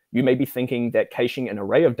content, you may be thinking that caching an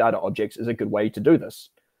array of data objects is a good way to do this.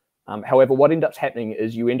 However, what ends up happening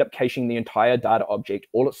is you end up caching the entire data object,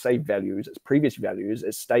 all its saved values, its previous values,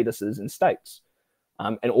 its statuses, and states.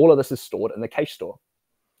 And all of this is stored in the cache store.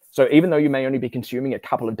 So even though you may only be consuming a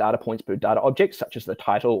couple of data points per data object, such as the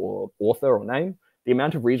title or author or name, the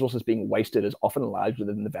amount of resources being wasted is often larger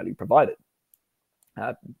than the value provided.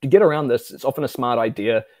 To get around this, it's often a smart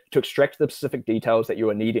idea to extract the specific details that you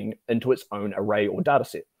are needing into its own array or data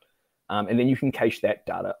set. And then you can cache that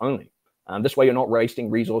data only. This way you're not wasting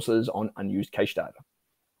resources on unused cache data.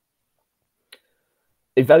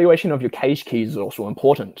 Evaluation of your cache keys is also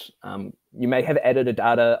important. You may have added a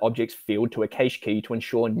data objects field to a cache key to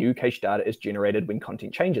ensure new cache data is generated when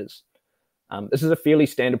content changes. This is a fairly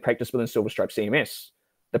standard practice within Silverstripe CMS.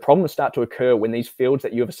 The problems start to occur when these fields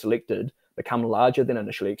that you have selected become larger than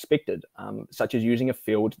initially expected, such as using a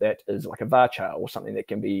field that is like a varchar or something that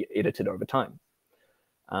can be edited over time.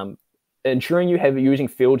 Ensuring you have using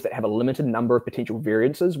fields that have a limited number of potential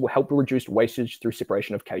variances will help reduce wastage through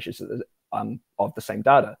separation of caches of the same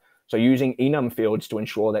data. So using enum fields to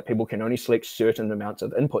ensure that people can only select certain amounts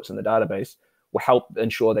of inputs in the database will help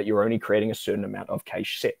ensure that you're only creating a certain amount of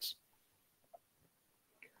cache sets.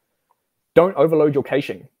 Don't overload your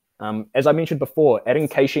caching. As I mentioned before, adding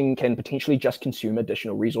caching can potentially just consume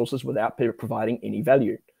additional resources without providing any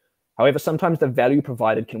value. However, sometimes the value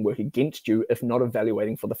provided can work against you if not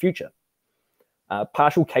evaluating for the future.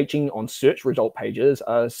 Partial caching on search result pages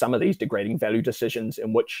are some of these degrading value decisions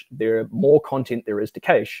in which the more content there is to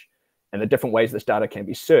cache and the different ways this data can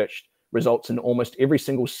be searched results in almost every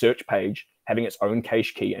single search page having its own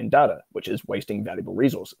cache key and data, which is wasting valuable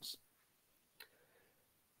resources.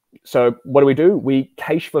 So what do? We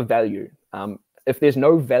cache for value. If there's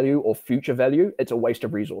no value or future value, it's a waste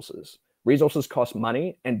of resources. Resources cost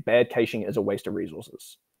money, and bad caching is a waste of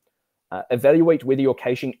resources. Evaluate whether your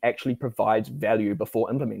caching actually provides value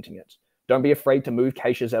before implementing it. Don't be afraid to move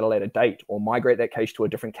caches at a later date or migrate that cache to a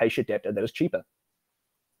different cache adapter that is cheaper.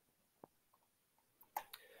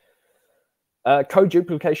 Code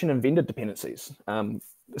duplication and vendor dependencies.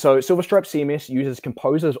 So Silverstripe CMS uses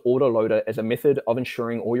Composer's autoloader as a method of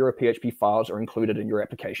ensuring all your PHP files are included in your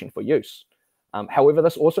application for use. However,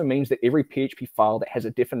 this also means that every PHP file that has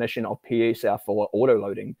a definition of PSR for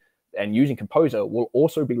autoloading and using Composer will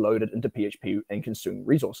also be loaded into PHP and consume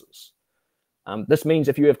resources. This means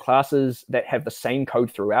if you have classes that have the same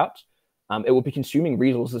code throughout, it will be consuming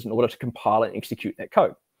resources in order to compile and execute that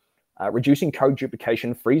code. Reducing code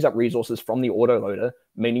duplication frees up resources from the autoloader,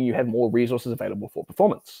 meaning you have more resources available for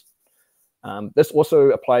performance. This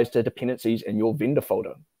also applies to dependencies in your vendor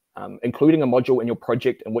folder. Including a module in your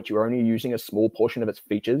project in which you're only using a small portion of its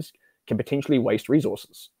features can potentially waste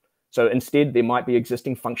resources. So instead, there might be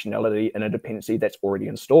existing functionality in a dependency that's already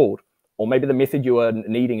installed, or maybe the method you are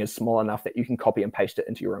needing is small enough that you can copy and paste it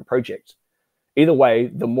into your own project. Either way,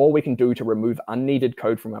 the more we can do to remove unneeded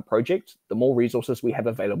code from our project, the more resources we have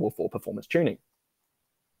available for performance tuning.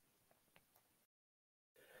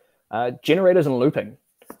 Generators and looping.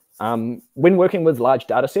 When working with large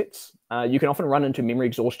data sets, you can often run into memory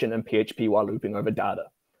exhaustion in PHP while looping over data.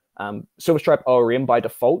 Silverstripe ORM by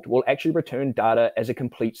default will actually return data as a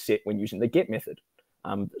complete set when using the get method.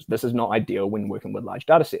 This is not ideal when working with large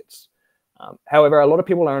data sets. However, a lot of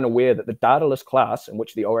people are unaware that the data list class in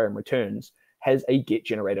which the ORM returns has a get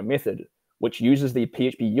generator method, which uses the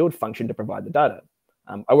PHP yield function to provide the data.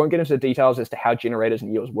 I won't get into the details as to how generators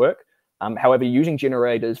and yields work. However, using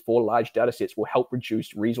generators for large data sets will help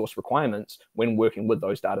reduce resource requirements when working with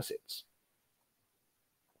those data sets.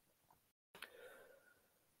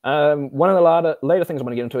 One of the later things I'm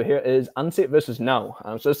going to get into here is unset versus null.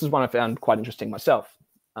 So this is one I found quite interesting myself.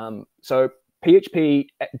 So PHP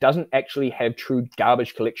doesn't actually have true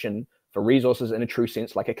garbage collection for resources in a true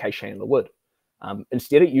sense like a cache handler would.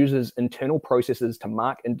 Instead, it uses internal processes to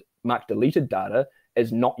mark deleted data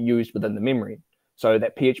as not used within the memory, so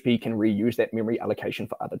that PHP can reuse that memory allocation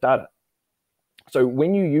for other data. So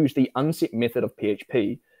when you use the unset method of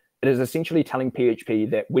PHP, it is essentially telling PHP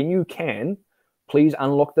that when you can, please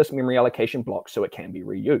unlock this memory allocation block so it can be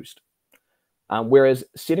reused. Whereas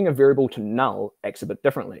setting a variable to null acts a bit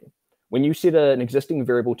differently. When you set an existing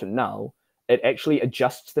variable to null, it actually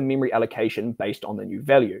adjusts the memory allocation based on the new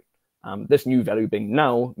value. This new value being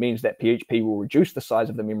null means that PHP will reduce the size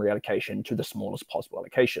of the memory allocation to the smallest possible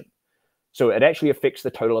allocation. So it actually affects the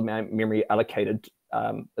total amount of memory allocated.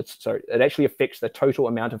 It actually affects the total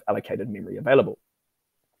amount of allocated memory available.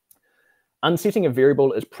 Unsetting a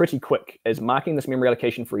variable is pretty quick, as marking this memory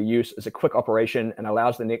allocation for reuse is a quick operation and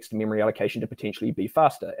allows the next memory allocation to potentially be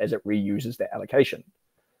faster as it reuses that allocation.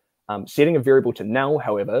 Setting a variable to null,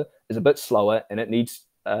 however, is a bit slower and it needs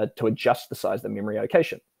to adjust the size of the memory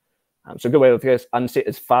allocation. So a good way to look at this, unset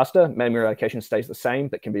is faster, memory allocation stays the same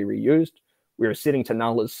but can be reused, whereas setting to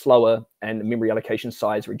null is slower and the memory allocation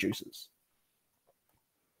size reduces.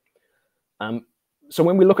 So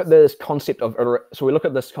when we look at this concept of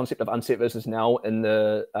unset versus null in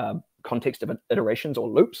the context of iterations or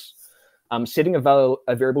loops, setting a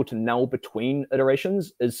variable to null between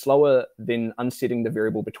iterations is slower than unsetting the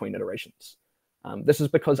variable between iterations. This is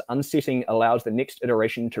because unsetting allows the next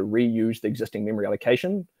iteration to reuse the existing memory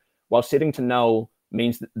allocation, while setting to null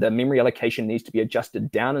means that the memory allocation needs to be adjusted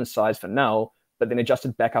down in size for null, but then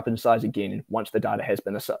adjusted back up in size again once the data has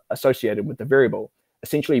been associated with the variable,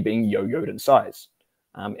 essentially being yo-yoed in size.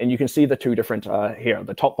 And you can see the two different here.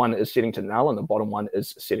 The top one is setting to null, and the bottom one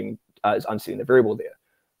is unsetting the variable there.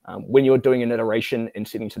 When you're doing an iteration and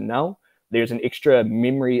setting to null, there's an extra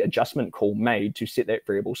memory adjustment call made to set that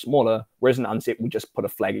variable smaller, whereas an unset will just put a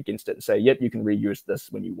flag against it and say, yep, you can reuse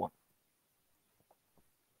this when you want.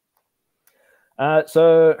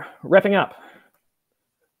 So wrapping up.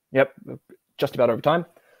 Yep, just about over time.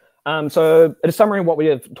 So in a summary of what we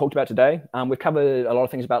have talked about today, we've covered a lot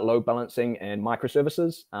of things about load balancing and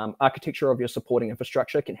microservices. Architecture of your supporting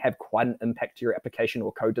infrastructure can have quite an impact to your application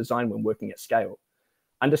or code design when working at scale.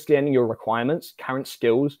 Understanding your requirements, current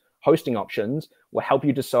skills, hosting options will help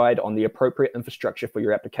you decide on the appropriate infrastructure for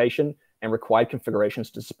your application and required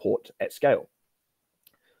configurations to support at scale.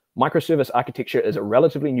 Microservice architecture is a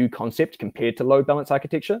relatively new concept compared to load balance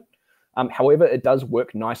architecture. However, it does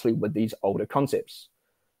work nicely with these older concepts.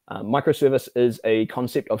 Microservice is a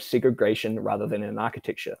concept of segregation rather than an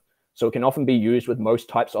architecture, so it can often be used with most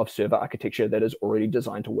types of server architecture that is already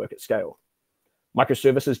designed to work at scale.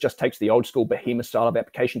 Microservices just takes the old school behemoth style of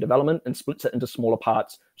application development and splits it into smaller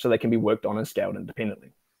parts so they can be worked on and scaled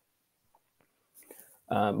independently.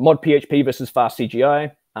 Mod PHP versus fast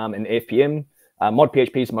CGI and FPM. Mod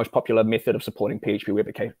PHP is the most popular method of supporting PHP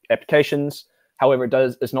web applications. However,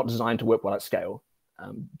 it's not designed to work well at scale.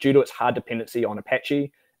 Due to its hard dependency on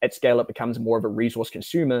Apache, at scale, it becomes more of a resource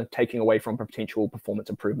consumer, taking away from potential performance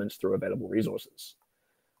improvements through available resources.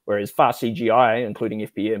 Whereas fast CGI, including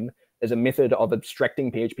FPM, is a method of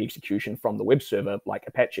abstracting PHP execution from the web server like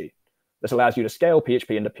Apache. This allows you to scale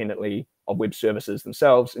PHP independently of web services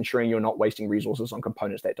themselves, ensuring you're not wasting resources on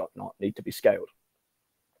components that do not need to be scaled.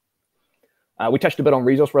 We touched a bit on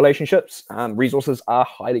resource relationships. Resources are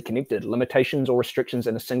highly connected. Limitations or restrictions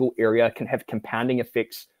in a single area can have compounding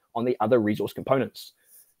effects on the other resource components.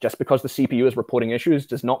 Just because the CPU is reporting issues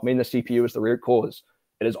does not mean the CPU is the root cause.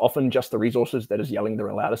 It is often just the resources that is yelling the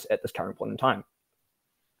loudest at this current point in time.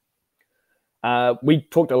 We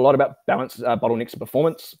talked a lot about bottlenecks of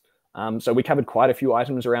performance. So we covered quite a few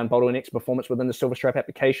items around bottlenecks of performance within the Silverstripe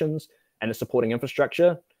applications and the supporting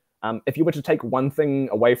infrastructure. If you were to take one thing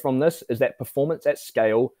away from this, is that performance at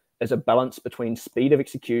scale is a balance between speed of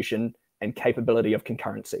execution and capability of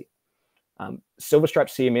concurrency. Silverstripe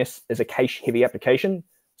CMS is a cache-heavy application,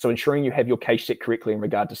 so ensuring you have your cache set correctly in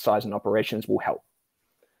regard to size and operations will help.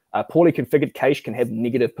 Poorly configured cache can have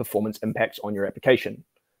negative performance impacts on your application.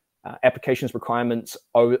 Applications requirements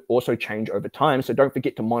also change over time, so don't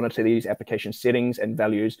forget to monitor these application settings and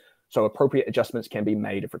values so appropriate adjustments can be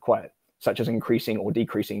made if required, such as increasing or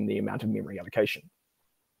decreasing the amount of memory allocation.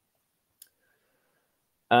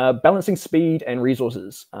 Balancing speed and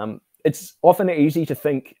resources. It's often easy to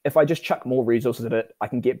think if I just chuck more resources at it, I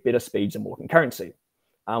can get better speeds and more concurrency.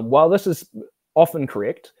 While this is often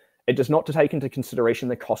correct, it does not take into consideration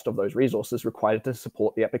the cost of those resources required to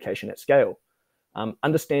support the application at scale.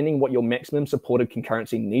 Understanding what your maximum supported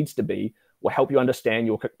concurrency needs to be will help you understand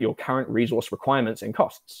your current resource requirements and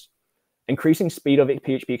costs. Increasing speed of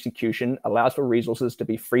PHP execution allows for resources to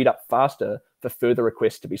be freed up faster for further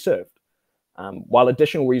requests to be served, while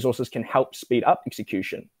additional resources can help speed up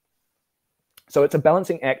execution. So it's a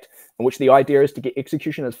balancing act in which the idea is to get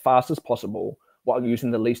execution as fast as possible while using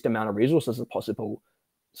the least amount of resources as possible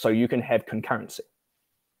so you can have concurrency.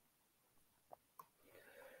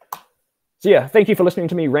 So yeah, thank you for listening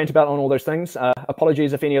to me rant about on all those things.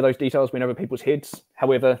 Apologies if any of those details went over people's heads.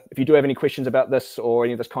 However, if you do have any questions about this or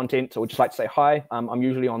any of this content, or would just like to say hi, I'm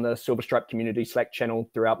usually on the Silverstripe community Slack channel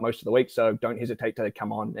throughout most of the week, so don't hesitate to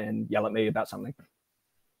come on and yell at me about something.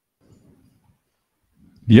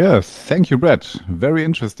 Yes, thank you, Brett. Very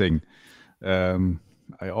interesting.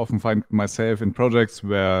 I often find myself in projects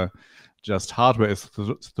where just hardware is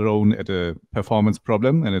thrown at a performance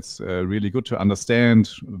problem, and it's really good to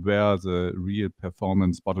understand where the real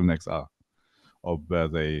performance bottlenecks are, or where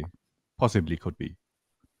they possibly could be.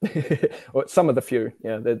 Well, some of the few,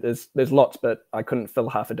 yeah. There's lots, but I couldn't fill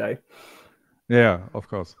half a day. Yeah, of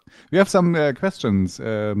course. We have some questions.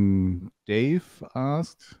 Dave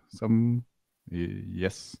asked some.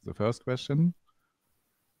 Yes, the first question.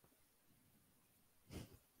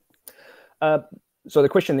 So the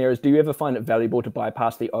question there is, do you ever find it valuable to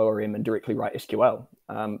bypass the ORM and directly write SQL?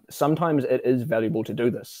 Sometimes it is valuable to do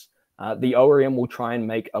this. The ORM will try and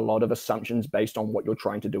make a lot of assumptions based on what you're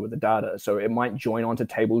trying to do with the data. So it might join onto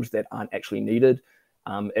tables that aren't actually needed.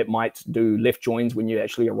 It might do left joins when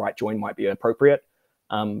actually a right join might be appropriate.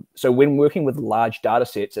 So when working with large data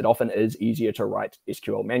sets, it often is easier to write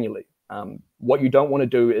SQL manually. What you don't want to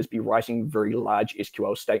do is be writing very large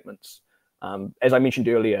SQL statements. As I mentioned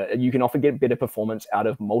earlier, you can often get better performance out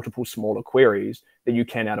of multiple smaller queries than you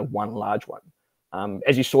can out of one large one.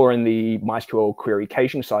 As you saw in the MySQL query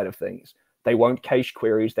caching side of things, they won't cache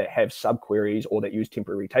queries that have subqueries or that use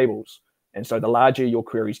temporary tables. And so the larger your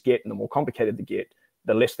queries get and the more complicated they get,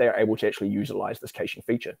 the less they are able to actually utilize this caching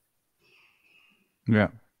feature. Yeah.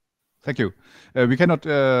 Thank you. We cannot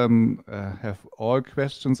have all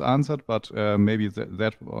questions answered, but maybe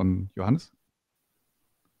that on Johannes.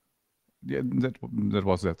 Yeah, that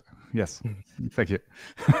was that. Yes. Thank you.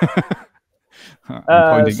 I'm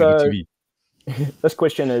pointing at the TV. This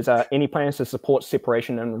question is, any plans to support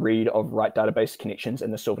separation and read of write database connections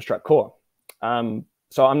in the Silverstripe core?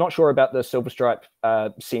 So I'm not sure about the Silverstripe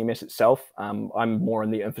CMS itself. I'm more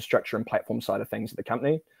in the infrastructure and platform side of things at the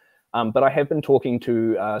company. But I have been talking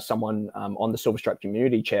to someone on the Silverstripe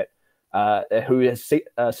community chat who has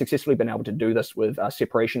successfully been able to do this with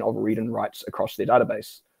separation of read and writes across their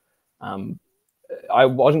database. I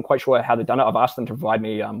wasn't quite sure how they've done it. I've asked them to provide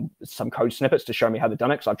me some code snippets to show me how they've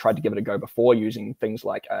done it, because I've tried to give it a go before using things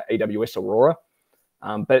like AWS Aurora.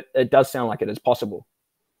 But it does sound like it is possible.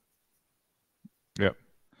 Yeah.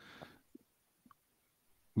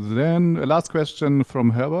 Then a last question from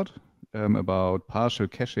Herbert about partial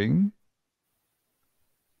caching.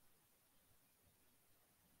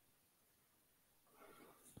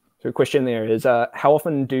 So the question there is, how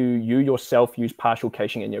often do you yourself use partial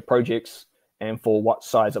caching in your projects, and for what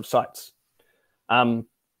size of sites?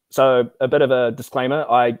 So a bit of a disclaimer,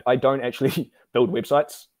 I don't actually build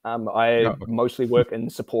websites. I mostly work in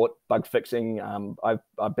support, bug fixing.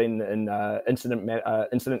 I've been in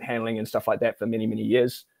incident handling and stuff like that for many, many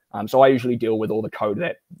years. So I usually deal with all the code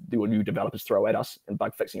that the new developers throw at us and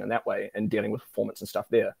bug fixing in that way and dealing with performance and stuff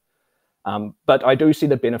there. But I do see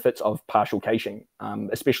the benefits of partial caching,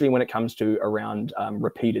 especially when it comes to around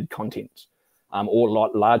repeated content or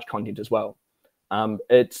large content as well.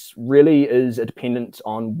 It really is dependent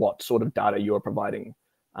on what sort of data you're providing.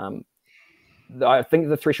 I think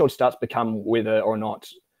the threshold starts to become whether or not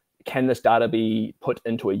can this data be put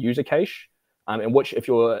into a user cache, in which if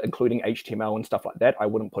you're including HTML and stuff like that, I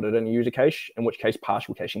wouldn't put it in a user cache, in which case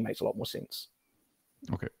partial caching makes a lot more sense.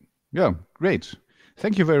 Okay. Yeah, great.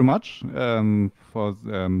 Thank you very much for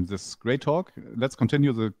this great talk. Let's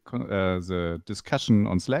continue the discussion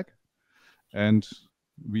on Slack, and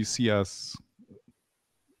we see us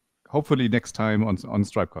hopefully next time on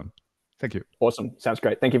Stripecon. Thank you. Awesome. Sounds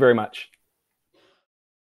great. Thank you very much.